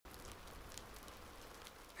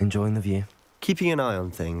Enjoying the view? Keeping an eye on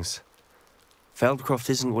things. Feldcroft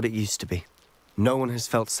isn't what it used to be. No one has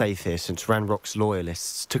felt safe here since Ranrock's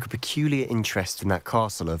loyalists took a peculiar interest in that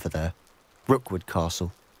castle over there. Rookwood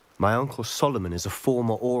Castle. My uncle Solomon is a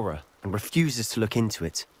former Auror and refuses to look into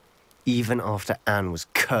it, even after Anne was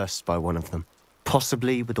cursed by one of them.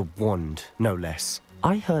 Possibly with a wand, no less.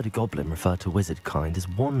 I heard a goblin refer to wizard kind as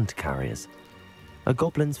wand carriers. Are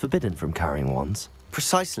goblins forbidden from carrying wands?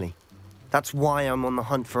 Precisely. That's why I'm on the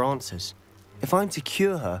hunt for answers. If I'm to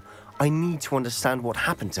cure her, I need to understand what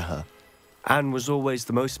happened to her. Anne was always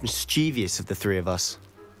the most mischievous of the three of us.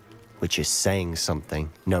 Which is saying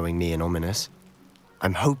something, knowing me and Ominous.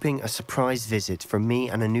 I'm hoping a surprise visit from me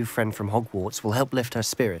and a new friend from Hogwarts will help lift her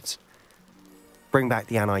spirits. Bring back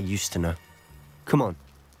the Anne I used to know. Come on,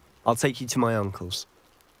 I'll take you to my uncle's.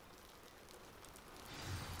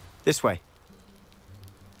 This way.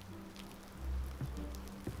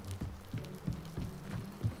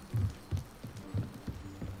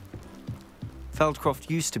 Feldcroft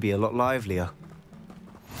used to be a lot livelier.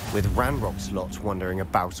 With Ranrock's lot wandering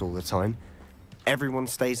about all the time, everyone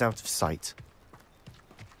stays out of sight.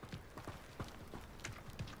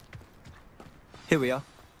 Here we are.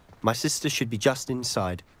 My sister should be just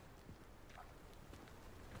inside.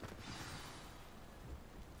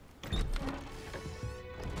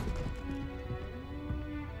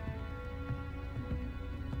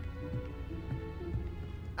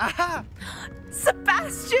 Aha!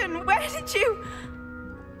 Sebastian, where did you...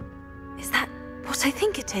 Is that what I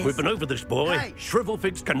think it is? We've been over this, boy. Hey!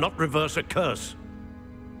 Shrivelfigs cannot reverse a curse.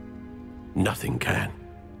 Nothing can.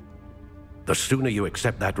 The sooner you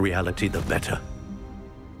accept that reality, the better.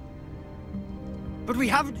 But we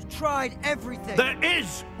haven't tried everything. There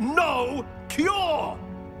is no cure!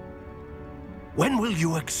 When will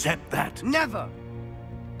you accept that? Never.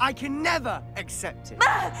 I can never accept it.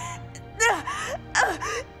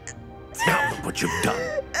 Now look what you've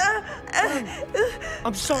done.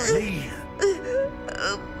 I'm sorry. Leave.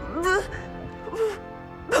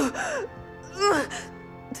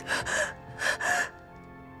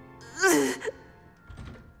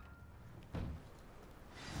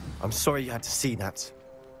 I'm sorry you had to see that.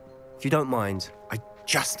 If you don't mind, I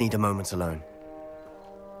just need a moment alone.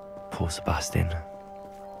 Poor Sebastian.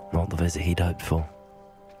 Not the visit he'd hoped for.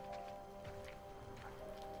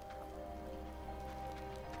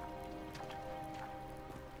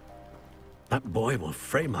 That boy will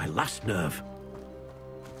fray my last nerve.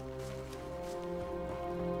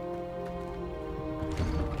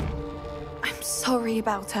 I'm sorry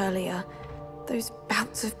about earlier. Those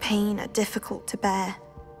bouts of pain are difficult to bear.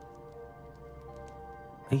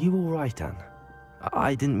 Are you all right, Anne?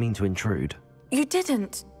 I didn't mean to intrude. You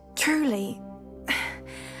didn't, truly.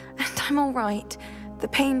 And I'm all right. The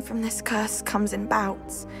pain from this curse comes in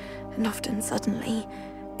bouts, and often suddenly.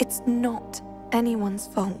 It's not anyone's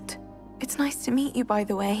fault. It's nice to meet you, by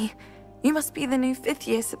the way. You must be the new 5th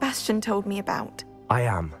year Sebastian told me about. I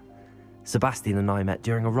am. Sebastian and I met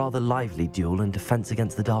during a rather lively duel in defense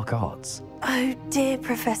against the dark arts. Oh, dear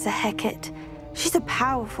Professor Hecat. She's a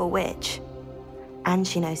powerful witch. And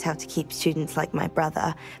she knows how to keep students like my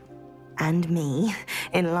brother, and me,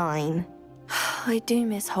 in line. I do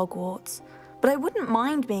miss Hogwarts, but I wouldn't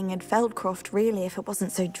mind being in Feldcroft, really, if it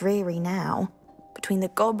wasn't so dreary now. Between the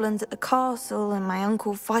goblins at the castle and my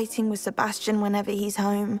uncle fighting with Sebastian whenever he's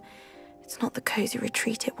home, it's not the cozy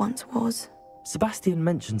retreat it once was. Sebastian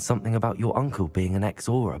mentioned something about your uncle being an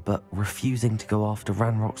ex-Auror, but refusing to go after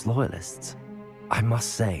Ranrock's loyalists. I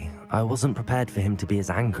must say, I wasn't prepared for him to be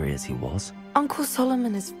as angry as he was. Uncle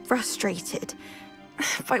Solomon is frustrated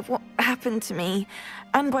by what happened to me,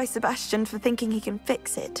 and by Sebastian for thinking he can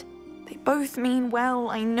fix it. They both mean well,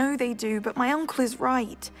 I know they do, but my uncle is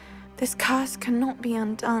right. This curse cannot be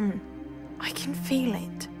undone. I can feel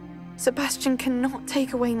it. Sebastian cannot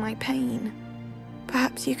take away my pain.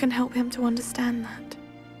 Perhaps you can help him to understand that.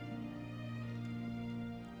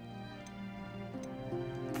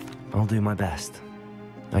 I'll do my best.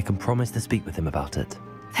 I can promise to speak with him about it.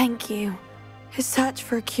 Thank you. His search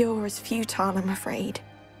for a cure is futile, I'm afraid.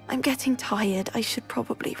 I'm getting tired. I should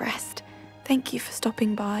probably rest. Thank you for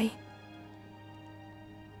stopping by.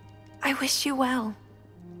 I wish you well.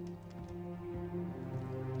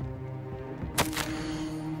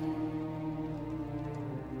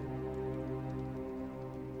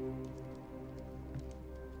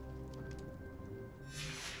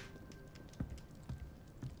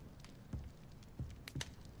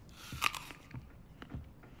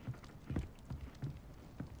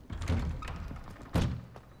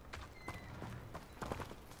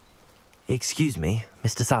 Excuse me,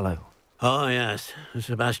 Mr. Sallow. Oh, yes,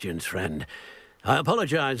 Sebastian's friend. I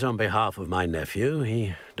apologize on behalf of my nephew.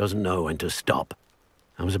 He doesn't know when to stop.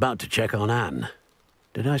 I was about to check on Anne.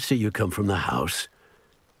 Did I see you come from the house?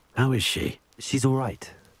 How is she? She's all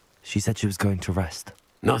right. She said she was going to rest.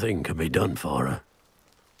 Nothing can be done for her.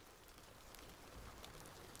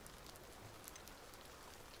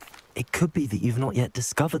 It could be that you've not yet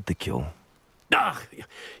discovered the cure. Ah,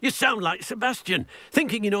 you sound like Sebastian,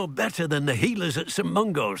 thinking you know better than the healers at St.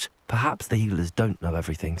 Mungo's. Perhaps the healers don't know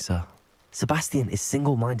everything, sir. Sebastian is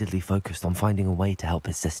single-mindedly focused on finding a way to help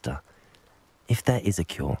his sister. If there is a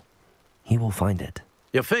cure, he will find it.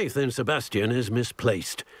 Your faith in Sebastian is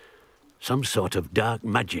misplaced. Some sort of dark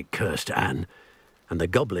magic cursed Anne, and the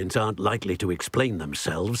goblins aren't likely to explain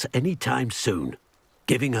themselves any time soon.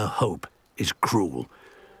 Giving her hope is cruel.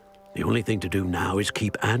 The only thing to do now is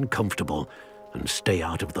keep Anne comfortable and stay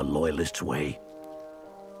out of the Loyalists' way.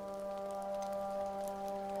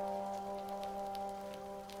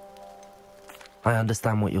 I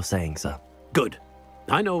understand what you're saying, sir. Good.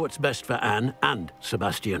 I know what's best for Anne and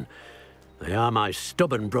Sebastian. They are my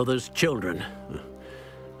stubborn brother's children.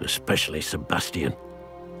 Especially Sebastian.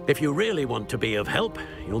 If you really want to be of help,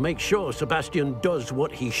 you'll make sure Sebastian does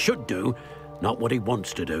what he should do, not what he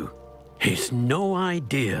wants to do. He's no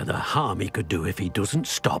idea the harm he could do if he doesn't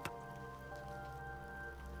stop.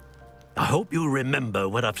 I hope you'll remember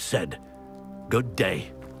what I've said. Good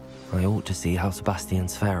day. I ought to see how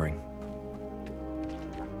Sebastian's faring.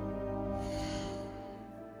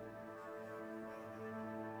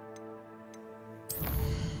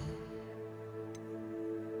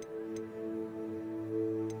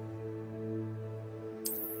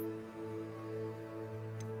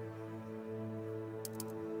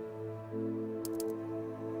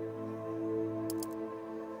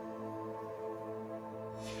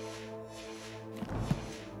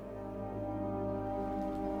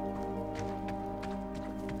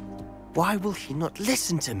 Why will he not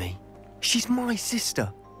listen to me? She's my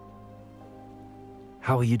sister.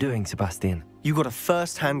 How are you doing, Sebastian? You got a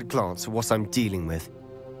first-hand glance at what I'm dealing with.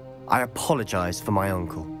 I apologize for my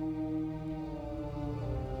uncle.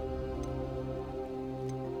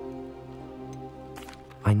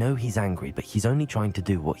 I know he's angry, but he's only trying to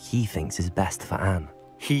do what he thinks is best for Anne.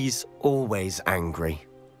 He's always angry.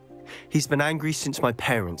 He's been angry since my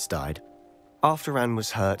parents died. After Anne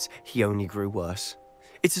was hurt, he only grew worse.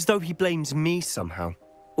 It's as though he blames me somehow,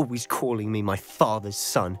 always calling me my father's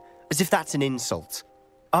son, as if that's an insult.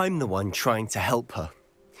 I'm the one trying to help her.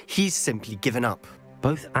 He's simply given up.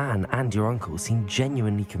 Both Anne and your uncle seem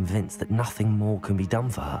genuinely convinced that nothing more can be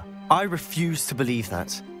done for her. I refuse to believe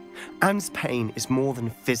that. Anne's pain is more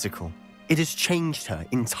than physical. It has changed her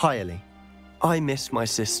entirely. I miss my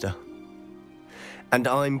sister. And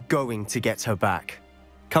I'm going to get her back.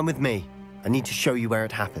 Come with me. I need to show you where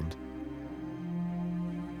it happened.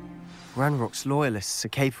 Ranrock's loyalists are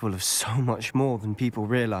capable of so much more than people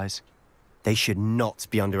realize. They should not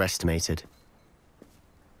be underestimated.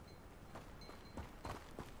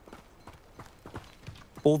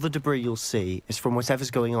 All the debris you'll see is from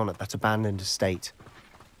whatever's going on at that abandoned estate.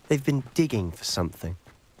 They've been digging for something.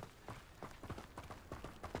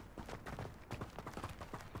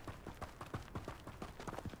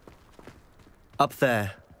 Up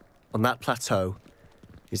there, on that plateau,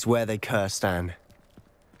 is where they cursed Anne.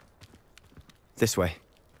 This way.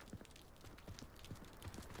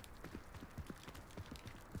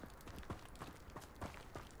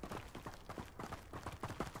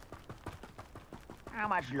 How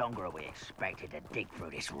much longer are we expected to dig through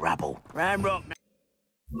this rubble? Ranrock.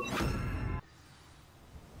 Who's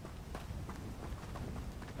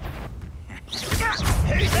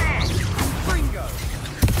there? Gringo!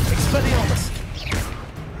 Expelliarmus!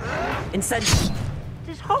 Incendiary!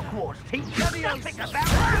 Does Hogwarts teach you nothing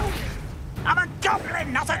about rules? I'm a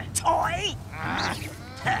goblin, not a toy!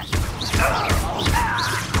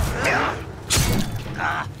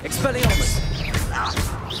 Expelliarmus!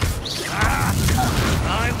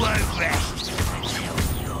 I won't rest until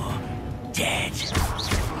you're dead.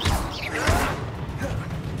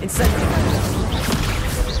 Incendiary!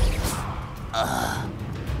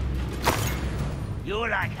 You're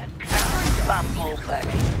like a cursed bumble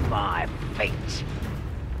beneath my feet.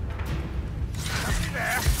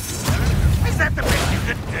 Is that the best you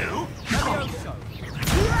can do?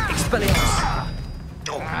 Expelliarmus!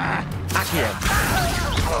 Accio!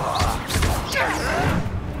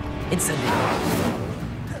 Incendiary!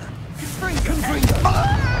 Confringo!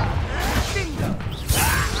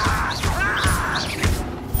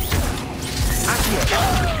 Accio!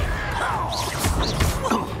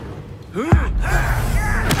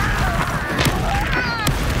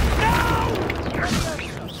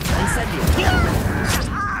 Incendio!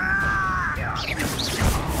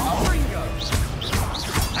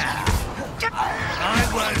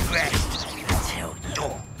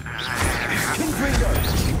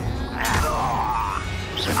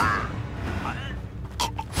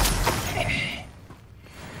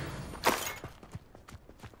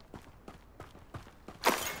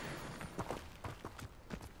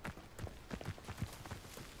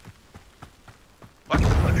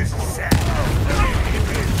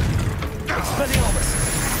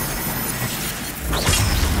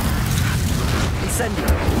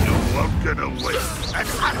 Incendio. You won't get away. An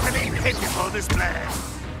utterly pitiful display.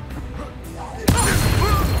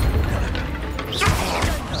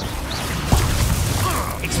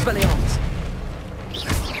 Expelliarmus.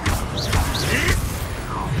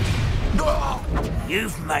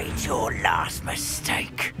 You've made your last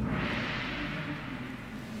mistake.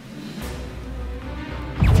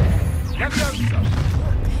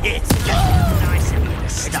 It's just nice of you to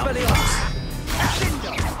stop. Expelliarmus.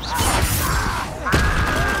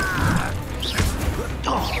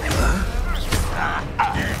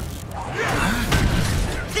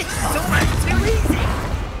 This is almost too easy.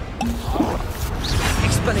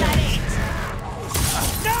 Expelliarmus.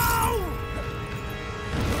 No!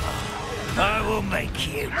 I will make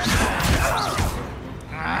you.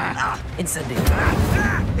 Incendio.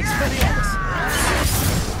 Expelliarmus.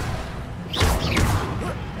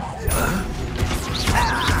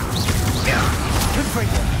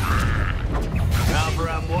 Confringo. Rather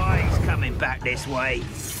unwise coming back this way.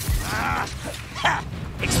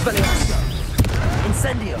 Expelliarmus.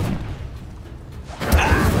 Incendio.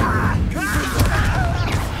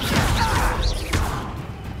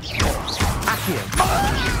 Accio.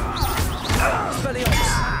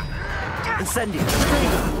 Expelliarmus. Incendio.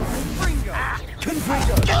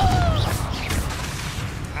 Confringo.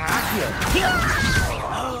 Accio.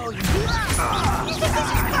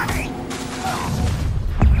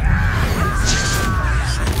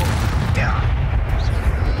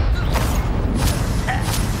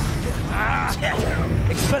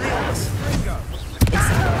 Expelliarmus.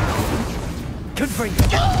 Confringo.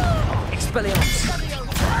 Expelliarmus.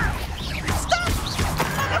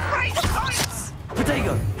 I'm afraid of heights!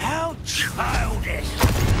 Protego. How childish!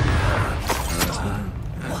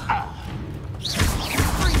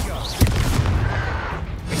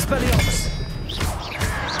 Expelliarmus.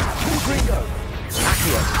 Confringo.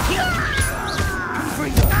 Accio.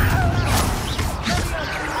 Confringo.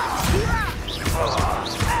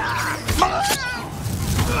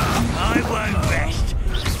 I won't rest.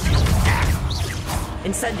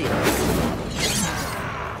 Incendio.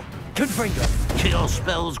 Confringo. Kill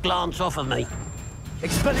spells glance off of me.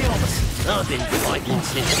 Expelliarmus. I've been fighting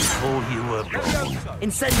since before you were born.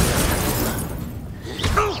 Incendio.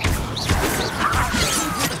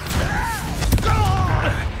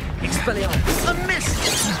 Expelliarmus. A miss!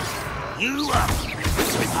 You up!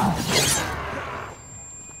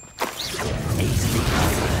 Easily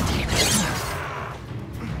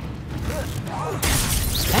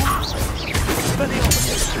Expelliarmus.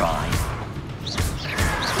 Dry.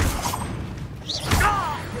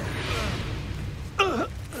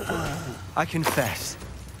 I confess,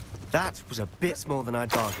 that was a bit more than I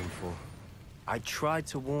bargained for. I tried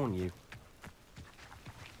to warn you.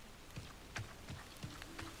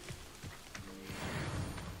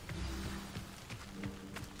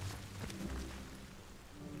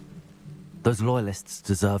 Those loyalists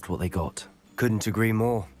deserved what they got. Couldn't agree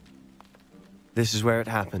more. This is where it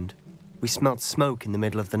happened. We smelled smoke in the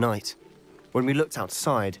middle of the night. When we looked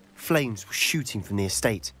outside, flames were shooting from the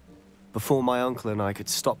estate. Before my uncle and I could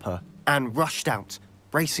stop her, Anne rushed out,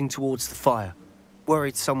 racing towards the fire,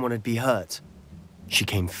 worried someone had been hurt. She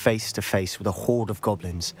came face to face with a horde of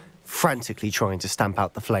goblins, frantically trying to stamp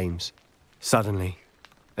out the flames. Suddenly,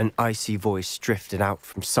 an icy voice drifted out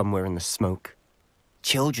from somewhere in the smoke.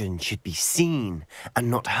 Children should be seen and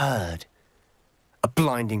not heard. A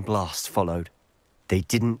blinding blast followed. They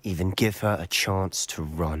didn't even give her a chance to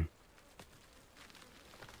run.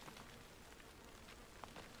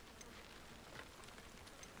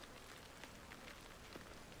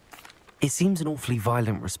 It seems an awfully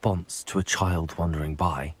violent response to a child wandering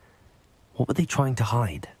by. What were they trying to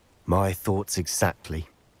hide? My thoughts exactly.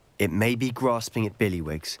 It may be grasping at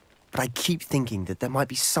Billywigs, but I keep thinking that there might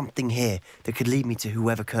be something here that could lead me to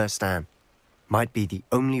whoever cursed Anne. Might be the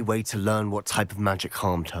only way to learn what type of magic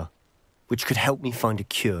harmed her, which could help me find a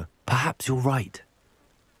cure. Perhaps you're right.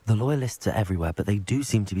 The Loyalists are everywhere, but they do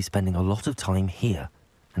seem to be spending a lot of time here,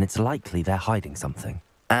 and it's likely they're hiding something.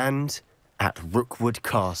 And at Rookwood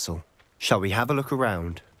Castle. Shall we have a look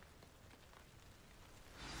around?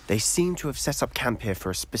 They seem to have set up camp here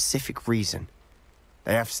for a specific reason.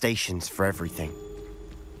 They have stations for everything.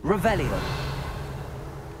 Revelio.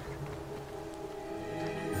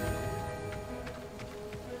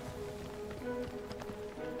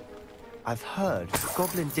 I've heard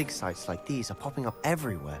goblin dig sites like these are popping up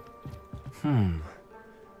everywhere.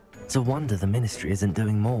 It's a wonder the Ministry isn't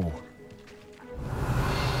doing more.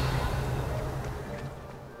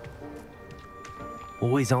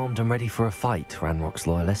 Always armed and ready for a fight, Ranrock's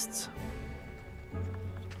Loyalists.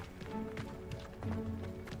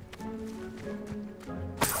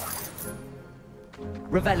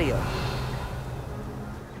 Revelio.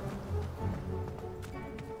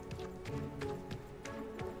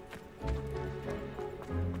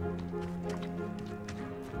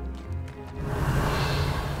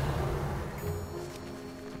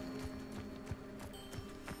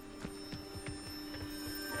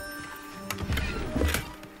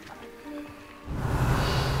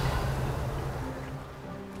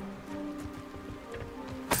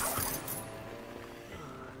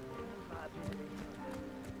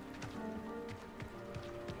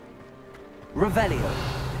 Revelio.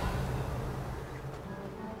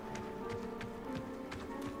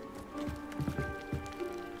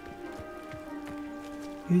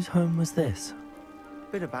 Whose home was this?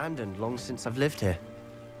 Been abandoned long since I've lived here.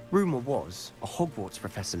 Rumour was, a Hogwarts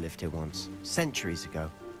professor lived here once, centuries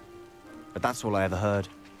ago. But that's all I ever heard.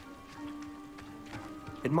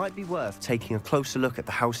 It might be worth taking a closer look at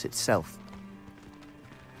the house itself.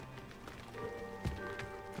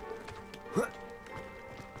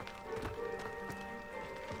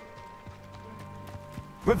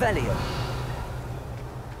 Revelio.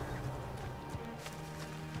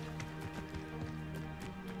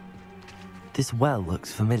 This well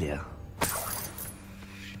looks familiar.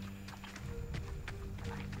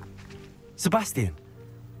 Sebastian!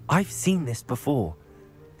 I've seen this before.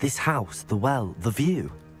 This house, the well, the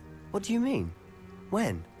view. What do you mean?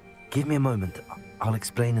 When? Give me a moment. I'll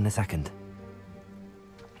explain in a second.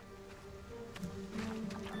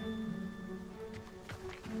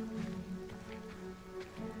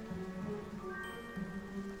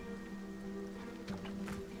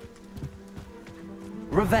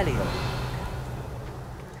 Revelio.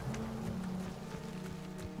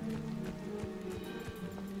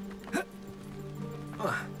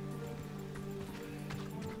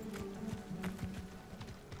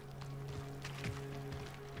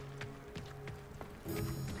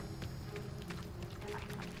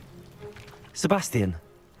 Sebastian,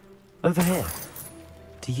 over here.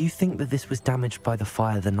 Do you think that this was damaged by the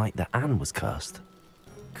fire the night that Anne was cursed?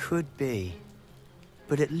 Could be.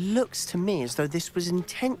 But it looks to me as though this was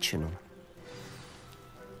intentional.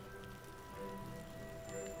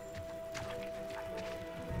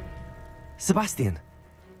 Sebastian,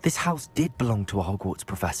 this house did belong to a Hogwarts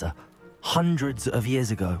professor, hundreds of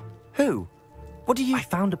years ago. Who? What do you... I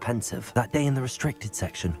found a pensive that day in the restricted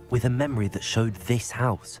section with a memory that showed this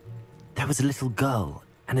house. There was a little girl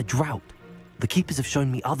and a drought. The keepers have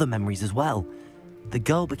shown me other memories as well. The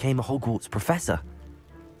girl became a Hogwarts professor.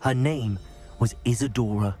 Her name was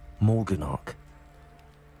Isadora Morganach.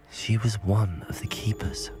 She was one of the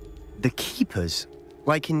keepers. The keepers?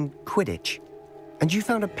 Like in Quidditch? And you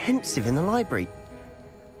found a pensive in the library?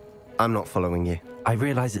 I'm not following you. I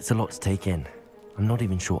realize it's a lot to take in. I'm not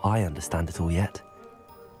even sure I understand it all yet.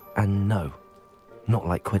 And no, not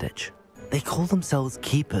like Quidditch. They call themselves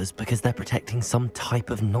keepers because they're protecting some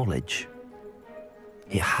type of knowledge.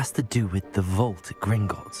 It has to do with the vault at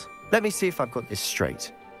Gringotts. Let me see if I've got this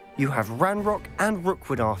straight. You have Ranrock and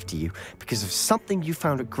Rookwood after you because of something you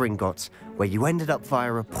found at Gringotts where you ended up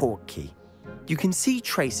via a portkey. You can see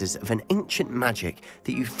traces of an ancient magic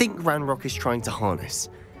that you think Ranrock is trying to harness.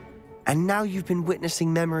 And now you've been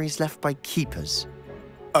witnessing memories left by keepers.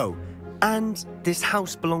 Oh, and this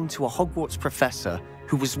house belonged to a Hogwarts professor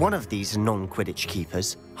who was one of these non-Quidditch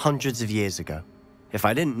keepers hundreds of years ago. If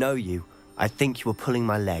I didn't know you, I'd think you were pulling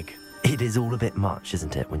my leg. It is all a bit much,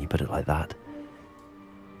 isn't it, when you put it like that?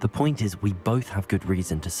 The point is, we both have good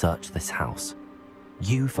reason to search this house.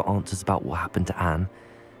 You for answers about what happened to Anne,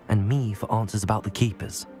 and me for answers about the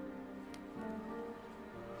keepers.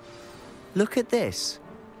 Look at this.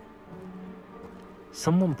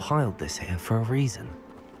 Someone piled this here for a reason.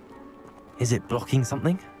 Is it blocking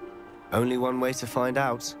something? Only one way to find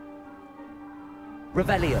out.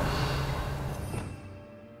 Revelio.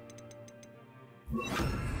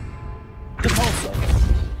 Depulso.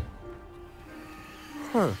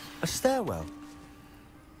 Huh, a stairwell.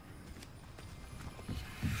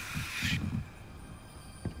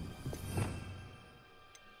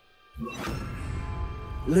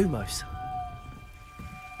 Lumos.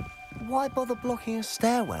 Why bother blocking a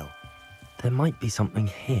stairwell? There might be something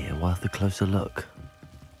here worth a closer look.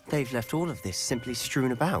 They've left all of this simply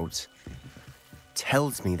strewn about.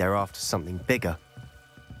 Tells me they're after something bigger.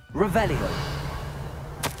 Revelio.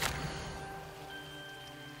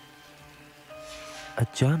 A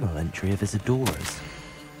journal entry of Isadora's.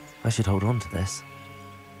 I should hold on to this.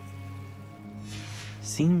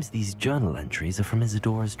 Seems these journal entries are from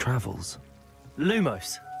Isadora's travels.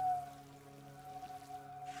 Lumos.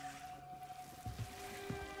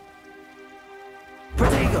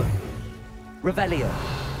 Protego. Revelio.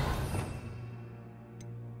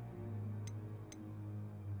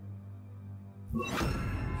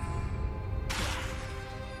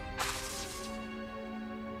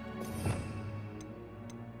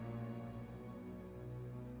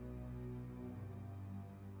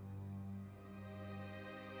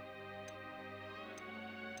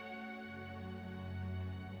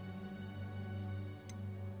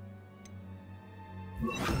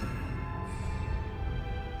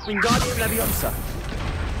 Wingardium Leviosa.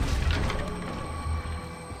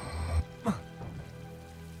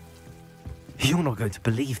 You're not going to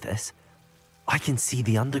believe this. I can see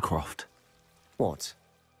the Undercroft. What?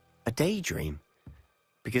 A daydream?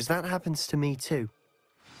 Because that happens to me too.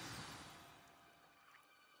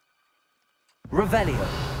 Revelio.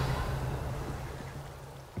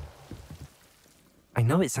 I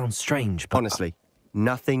know it sounds strange, but... Honestly,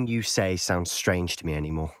 nothing you say sounds strange to me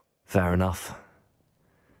anymore. Fair enough.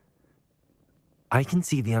 I can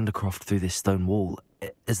see the Undercroft through this stone wall,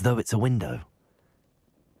 as though it's a window.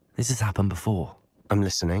 This has happened before. I'm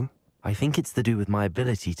listening. I think it's to do with my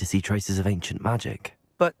ability to see traces of ancient magic.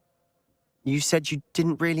 But you said you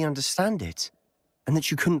didn't really understand it, and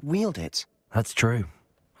that you couldn't wield it. That's true,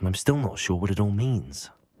 and I'm still not sure what it all means.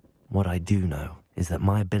 What I do know is that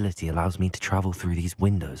my ability allows me to travel through these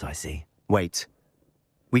windows I see. Wait.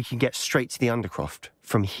 We can get straight to the Undercroft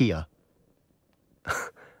from here.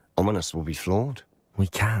 Ominous will be floored. We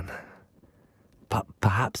can. But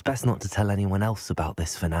perhaps best not to tell anyone else about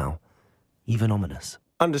this for now. Even Ominous.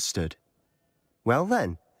 Understood. Well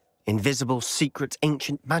then, invisible, secret,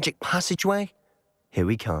 ancient magic passageway? Here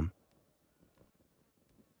we come.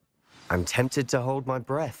 I'm tempted to hold my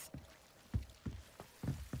breath.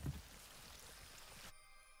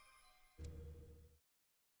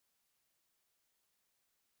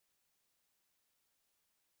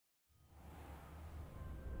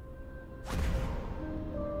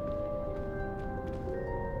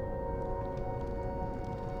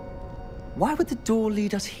 Why would the door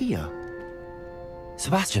lead us here?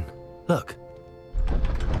 Sebastian, look.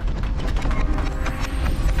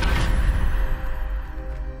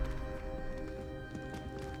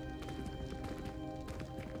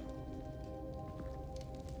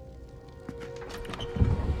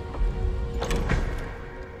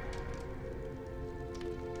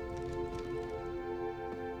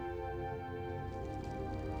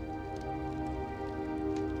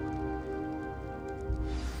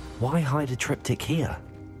 Why hide a triptych here?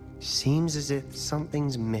 Seems as if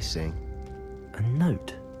something's missing. A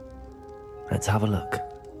note. Let's have a look.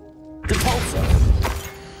 Depulso.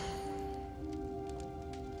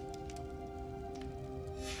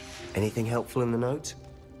 Anything helpful in the note?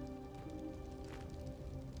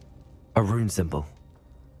 A rune symbol.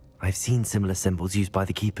 I've seen similar symbols used by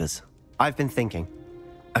the keepers. I've been thinking.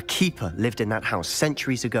 A keeper lived in that house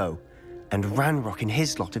centuries ago, and Ranrock and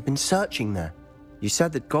his lot have been searching there. You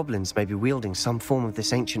said that goblins may be wielding some form of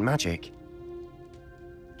this ancient magic.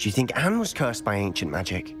 Do you think Anne was cursed by ancient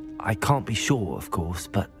magic? I can't be sure, of course,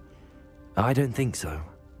 but I don't think so.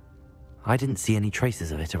 I didn't see any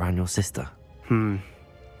traces of it around your sister.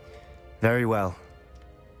 Very well.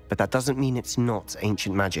 But that doesn't mean it's not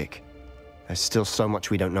ancient magic. There's still so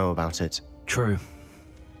much we don't know about it. True.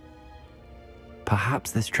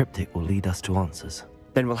 Perhaps this triptych will lead us to answers.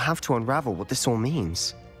 Then we'll have to unravel what this all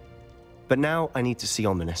means. But now I need to see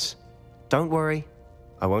Ominous. Don't worry,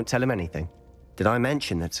 I won't tell him anything. Did I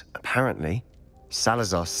mention that, apparently,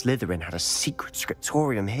 Salazar Slytherin had a secret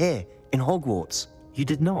scriptorium here, in Hogwarts? You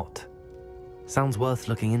did not? Sounds worth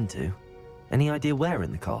looking into. Any idea where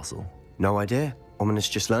in the castle? No idea. Ominous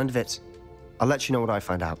just learned of it. I'll let you know what I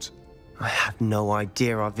find out. I had no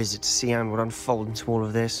idea our visit to see Anne would unfold into all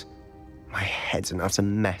of this. My head's an utter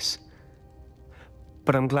mess.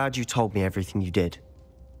 But I'm glad you told me everything you did.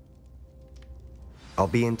 I'll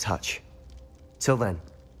be in touch. Till then.